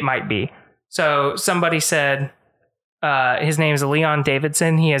it might be. So somebody said his name is Leon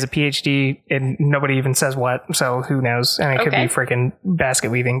Davidson. He has a PhD and nobody even says what. So who knows? And it could be freaking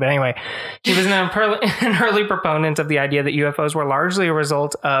basket weaving. But anyway, he was an early proponent of the idea that UFOs were largely a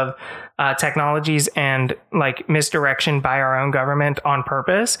result of technologies and like misdirection by our own government on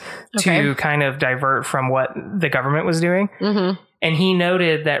purpose to kind of divert from what the government was doing. Mm-hmm. And he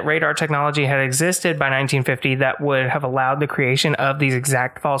noted that radar technology had existed by 1950 that would have allowed the creation of these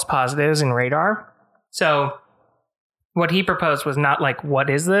exact false positives in radar. So what he proposed was not like, what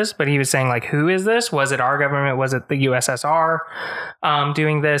is this? But he was saying like, who is this? Was it our government? Was it the USSR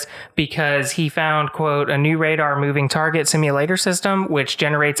doing this? Because he found, quote, a new radar moving target simulator system, which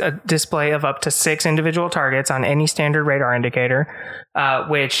generates a display of up to 6 individual targets on any standard radar indicator,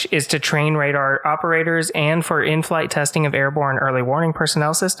 which is to train radar operators and for in-flight testing of airborne early warning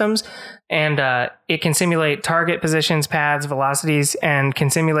personnel systems. And it can simulate target positions, paths, velocities, and can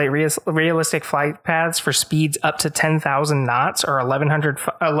simulate realistic flight paths for speeds up to 10,000 knots or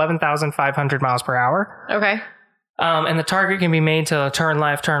 11,500 miles per hour. Okay. And the target can be made to turn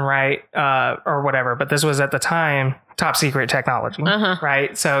left, turn right, or whatever. But this was at the time top secret technology,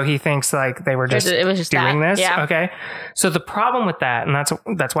 right? So he thinks like they were just doing this. Yeah. Okay. So the problem with that,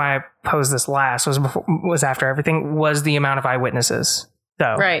 and that's why I posed this last, was after everything, was the amount of eyewitnesses.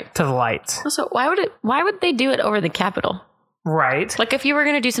 Though, right. To the lights. So why would they do it over the Capitol? Right. Like if you were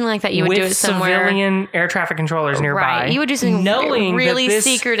going to do something like that, you would do it somewhere. Civilian air traffic controllers nearby. Right. You would do something knowing really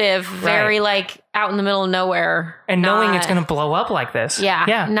secretive, very like out in the middle of nowhere. And knowing it's going to blow up like this.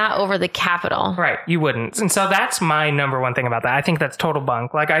 Yeah. Not over the Capitol. Right. You wouldn't. And so that's my number one thing about that. I think that's total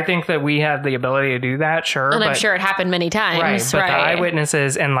bunk. Like, I think that we have the ability to do that, sure. And I'm sure it happened many times. Right. But the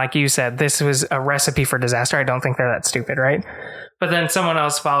eyewitnesses, and like you said, this was a recipe for disaster. I don't think they're that stupid, right? But then someone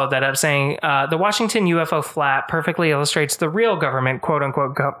else followed that up saying, the Washington UFO flap perfectly illustrates the real government, quote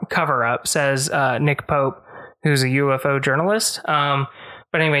unquote, cover up, says Nick Pope, who's a UFO journalist.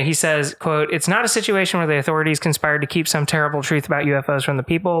 But anyway, he says, quote, it's not a situation where the authorities conspired to keep some terrible truth about UFOs from the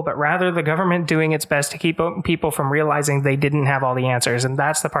people, but rather the government doing its best to keep people from realizing they didn't have all the answers. And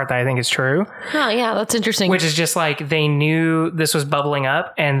that's the part that I think is true. Oh, yeah, that's interesting. Which is just like they knew this was bubbling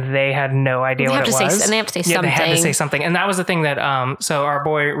up and they had no idea what it was. And they have to say something. They had to say something. And that was the thing that, so our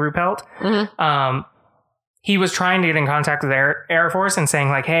boy Ruppelt, he was trying to get in contact with the Air Force and saying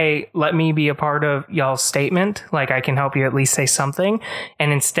like, hey, let me be a part of y'all's statement. Like, I can help you at least say something.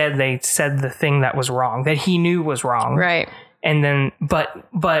 And instead they said the thing that was wrong, that he knew was wrong. Right. And then,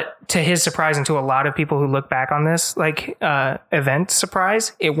 but to his surprise and to a lot of people who look back on this, like, event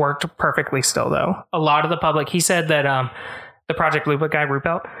surprise, it worked perfectly still though. A lot of the public, he said that, the Project Blue Book guy,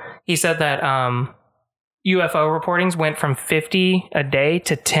 Ruppelt, he said that, UFO reportings went from 50 a day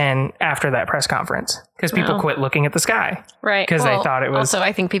to 10 after that press conference because people quit looking at the sky. Right. Because they thought it was. Also,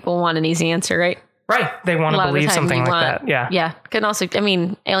 I think people want an easy answer, right? Right. They want to believe something like that. Yeah. Yeah. Can also, I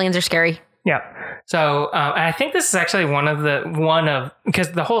mean, aliens are scary. Yeah. So I think this is actually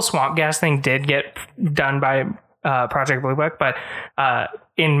because the whole swamp gas thing did get done by Project Blue Book, but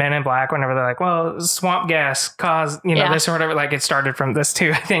in Men in Black, whenever they're like, well, swamp gas caused, this or whatever, like it started from this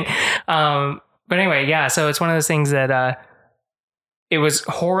too, I think. But anyway, yeah, so it's one of those things that it was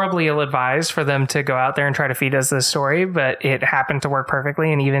horribly ill-advised for them to go out there and try to feed us this story, but it happened to work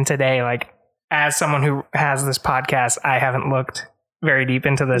perfectly. And even today, like, as someone who has this podcast, I haven't looked very deep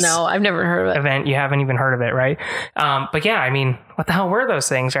into this. No, I've never heard of it. Event. You haven't even heard of it, right? But yeah, I mean, what the hell were those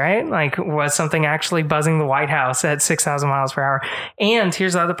things, right? Like, was something actually buzzing the White House at 6,000 miles per hour? And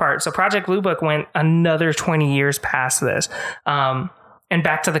here's the other part. So Project Blue Book went another 20 years past this. And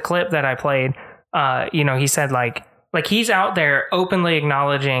back to the clip that I played, he said like he's out there openly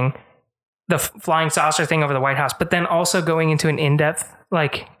acknowledging the flying saucer thing over the White House, but then also going into an in-depth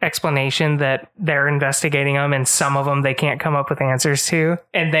like explanation that they're investigating them and some of them they can't come up with answers to.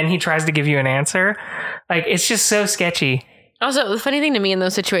 And then he tries to give you an answer. Like, it's just so sketchy. Also, the funny thing to me in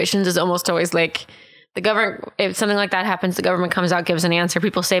those situations is almost always like the government, if something like that happens, the government comes out, gives an answer.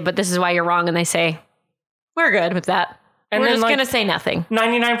 People say, but this is why you're wrong. And they say, we're good with that. And we're just going to say nothing.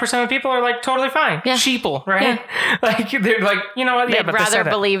 99% of people are like totally fine. Yeah. Sheeple, right? Yeah. Like, they're like, you know what? They'd rather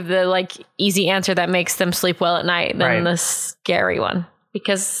believe the like easy answer that makes them sleep well at night than the scary one,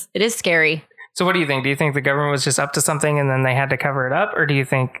 because it is scary. So what do you think? Do you think the government was just up to something and then they had to cover it up? Or do you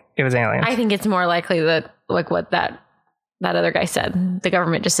think it was aliens? I think it's more likely that like what that other guy said, the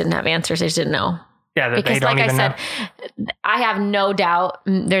government just didn't have answers. They just didn't know. Yeah, because they don't like even I said, know. I have no doubt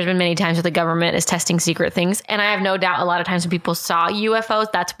there's been many times where the government is testing secret things. And I have no doubt a lot of times when people saw UFOs,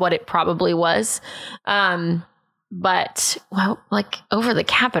 that's what it probably was. But, well, like over the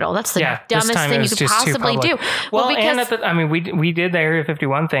Capitol, that's the dumbest thing you could possibly do. Well, because, and we did the Area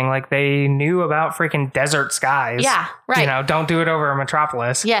 51 thing. Like, they knew about freaking desert skies. Yeah, right. Don't do it over a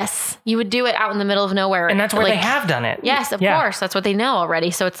metropolis. Yes, you would do it out in the middle of nowhere. And that's where they have done it. Yes, of course. That's what they know already.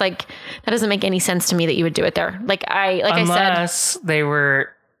 So it's like, that doesn't make any sense to me that you would do it there. Unless they were...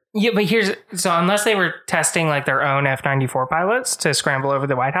 Yeah, but unless they were testing like their own F-94 pilots to scramble over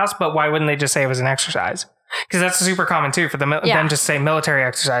the White House, but why wouldn't they just say it was an exercise? Because that's super common too for them just say military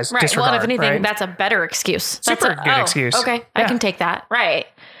exercise. Right. Disregard, well, if anything, right? that's a better excuse. Super good excuse. Okay, yeah. I can take that. Right.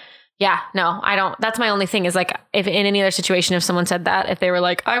 Yeah. No, I don't. That's my only thing is like if in any other situation, if someone said that, if they were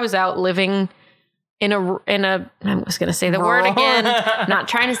like, I was out living in a, I'm just going to say the word again, not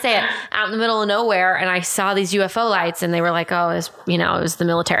trying to say it, out in the middle of nowhere, and I saw these UFO lights, and they were like, oh, it was the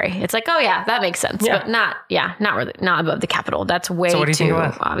military. It's like, oh yeah, that makes sense, but not above the Capitol. That's way too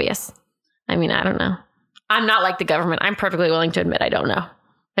obvious. I mean, I don't know. I'm not like the government. I'm perfectly willing to admit I don't know.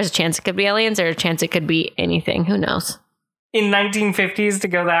 There's a chance it could be aliens, or a chance it could be anything. Who knows? In 1950s to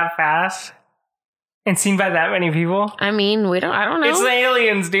go that fast and seen by that many people? I mean, I don't know. It's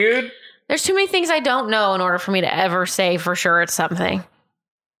aliens, dude. There's too many things I don't know in order for me to ever say for sure it's something.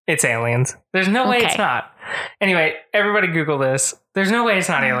 It's aliens. There's no way it's not. Anyway, everybody Google this. There's no way it's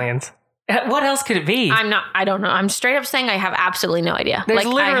not aliens. What else could it be? I don't know. I'm straight up saying I have absolutely no idea. There's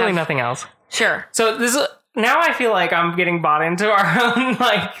literally nothing else. Sure. So now I feel like I'm getting bought into our own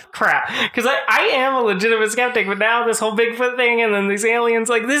like crap, because I am a legitimate skeptic, but now this whole Bigfoot thing and then these aliens,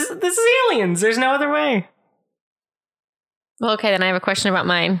 like this is aliens. There's no other way. Well, okay, then I have a question about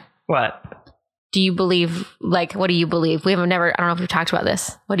mine. What? do you believe, like, what do you believe? I don't know if we've talked about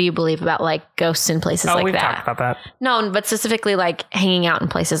this. What do you believe about like ghosts in places like that? We've talked about that. No, but specifically like hanging out in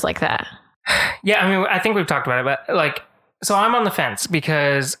places like that. Yeah, I mean, I think we've talked about it, but like, so I'm on the fence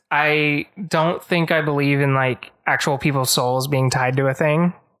because I don't think I believe in like actual people's souls being tied to a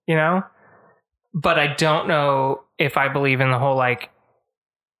thing, you know? But I don't know if I believe in the whole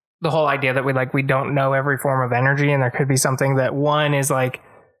idea that we don't know every form of energy, and there could be something that one is like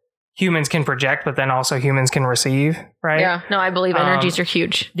humans can project, but then also humans can receive, right? Yeah. No, I believe energies are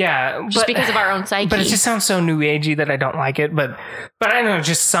huge. Yeah. Just because of our own psyche. But it just sounds so new agey that I don't like it. But I don't know,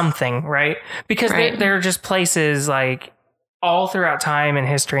 just something, right? Because there are just places like all throughout time and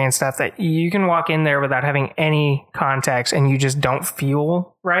history and stuff that you can walk in there without having any context and you just don't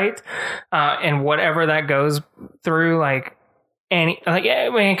feel right. And whatever that goes through, like,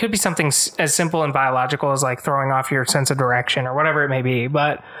 it could be something as simple and biological as like throwing off your sense of direction or whatever it may be,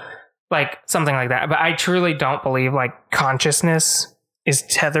 but like something like that. But I truly don't believe like consciousness is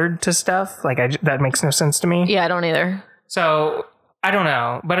tethered to stuff. Like that makes no sense to me. Yeah, I don't either. So I don't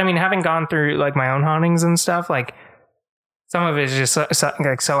know, but I mean, having gone through like my own hauntings and stuff, like some of it is just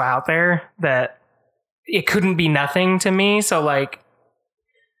so out there that it couldn't be nothing to me. So like,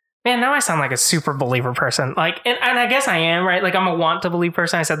 man, now I sound like a super believer person. Like, and I guess I am, right? Like, I'm a want to believe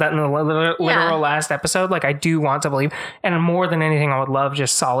person. I said that in the literal last episode. Like, I do want to believe. And more than anything, I would love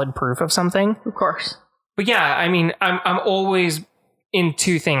just solid proof of something. Of course. But yeah, I mean, I'm always in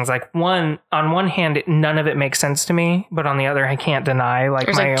two things. Like, on one hand, none of it makes sense to me. But on the other, I can't deny, like,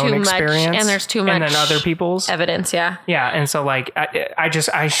 there's my own experience. And there's too much. And then other people's. Evidence, yeah. Yeah, and so, like, I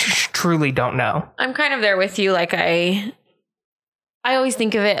truly don't know. I'm kind of there with you. Like, I always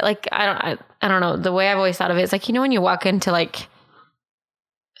think of it like, I don't know. The way I've always thought of it is like, you know, when you walk into like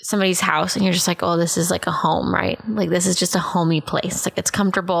somebody's house and you're just like, oh, this is like a home, right? Like this is just a homey place. Like it's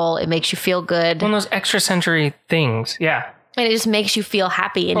comfortable. It makes you feel good. One of those extrasensory things. Yeah. And it just makes you feel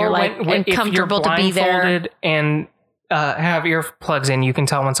happy and you're like and comfortable to be there. And have earplugs in, you can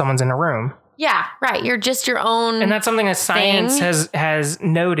tell when someone's in a room. Yeah, right. You're just your own. And that's something that science has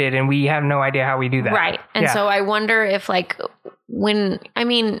noted, and we have no idea how we do that. Right. And so I wonder if like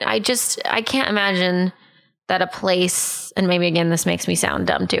I can't imagine that a place, and maybe again, this makes me sound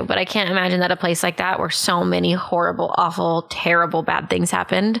dumb too, but I can't imagine that a place like that where so many horrible, awful, terrible, bad things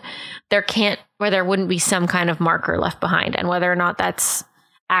happened, where there wouldn't be some kind of marker left behind, and whether or not that's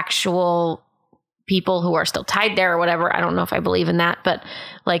actual people who are still tied there or whatever. I don't know if I believe in that, but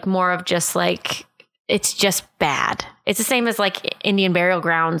like more of just like, it's just bad. It's the same as like Indian burial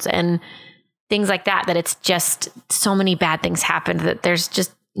grounds and things like that it's just so many bad things happened that there's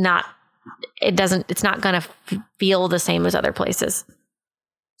just not, it's not going to feel the same as other places.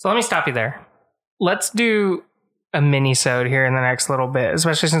 So let me stop you there. Let's do a mini-sode here in the next little bit,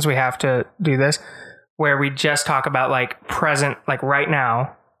 especially since we have to do this, where we just talk about like present, like right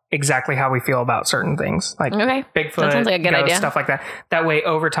now, exactly how we feel about certain things, like Bigfoot, that sounds like a good idea. Stuff like that. That way,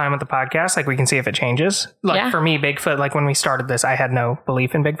 over time with the podcast, like we can see if it changes. Like for me, Bigfoot, like when we started this, I had no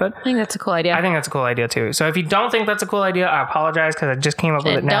belief in Bigfoot. I think that's a cool idea. I think that's a cool idea too. So if you don't think that's a cool idea, I apologize because I just came up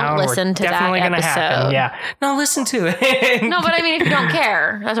with it now. Don't listen to that episode. Happen. Yeah, no, listen to it. No, but I mean, if you don't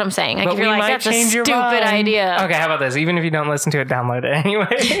care, that's what I'm saying. Like, if you're like, that's a stupid idea. Okay, how about this? Even if you don't listen to it, download it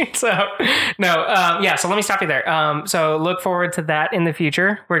anyway. So no, so let me stop you there. So look forward to that in the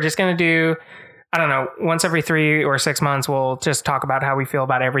future. We're just gonna do, I don't know, once every 3 or 6 months, we'll just talk about how we feel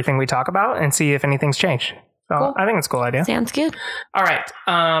about everything we talk about and see if anything's changed. So cool. I think it's a cool idea. Sounds good. All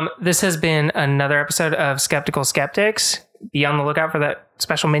right. This has been another episode of Skeptical Skeptics. Be on the lookout for that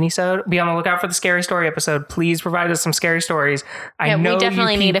special mini-sode. Be on the lookout for the scary story episode. Please provide us some scary stories. I know we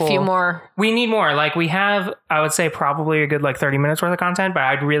definitely need a few more. We need more. Like we have, I would say probably a good like 30 minutes worth of content, but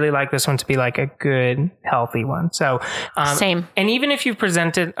I'd really like this one to be like a good, healthy one. So same. And even if you've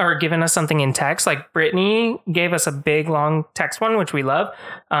presented or given us something in text, like Brittany gave us a big long text one, which we love.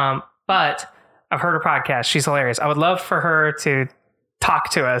 But I've heard her podcast. She's hilarious. I would love for her to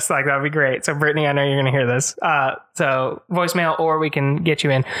talk to us. Like, that would be great. So Brittany, I know you're going to hear this. So voicemail, or we can get you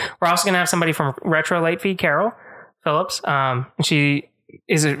in. We're also going to have somebody from Retro Late Fee, Carol Phillips. She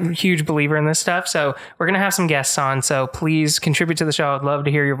is a huge believer in this stuff. So we're going to have some guests on. So please contribute to the show. I'd love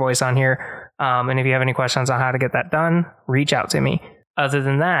to hear your voice on here. And if you have any questions on how to get that done, reach out to me. Other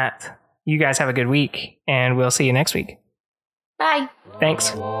than that, you guys have a good week, and we'll see you next week. Bye.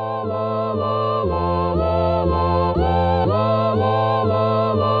 Thanks.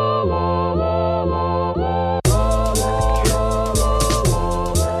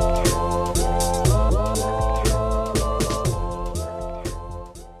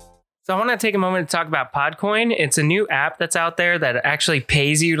 So I want to to take a moment to talk about Podcoin. It's a new app that's out there that actually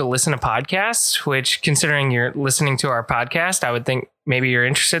pays you to listen to podcasts, which, considering you're listening to our podcast, I would think maybe you're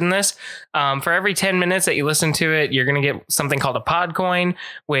interested in this. For every 10 minutes that you listen to it, you're going to get something called a Podcoin,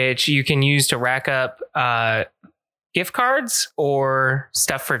 which you can use to rack up gift cards or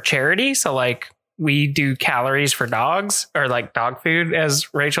stuff for charity. So like we do calories for dogs, or like dog food,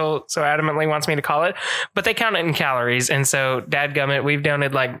 as Rachel so adamantly wants me to call it, but they count it in calories. And so dadgummit, we've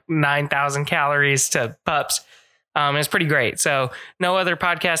donated like 9,000 calories to pups. It's pretty great. So no other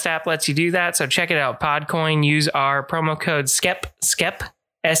podcast app lets you do that. So check it out. Podcoin. Use our promo code SKEP, SKEP,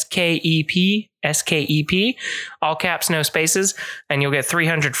 all caps, no spaces, and you'll get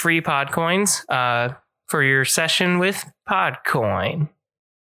 300 free Podcoins for your session with Podcoin.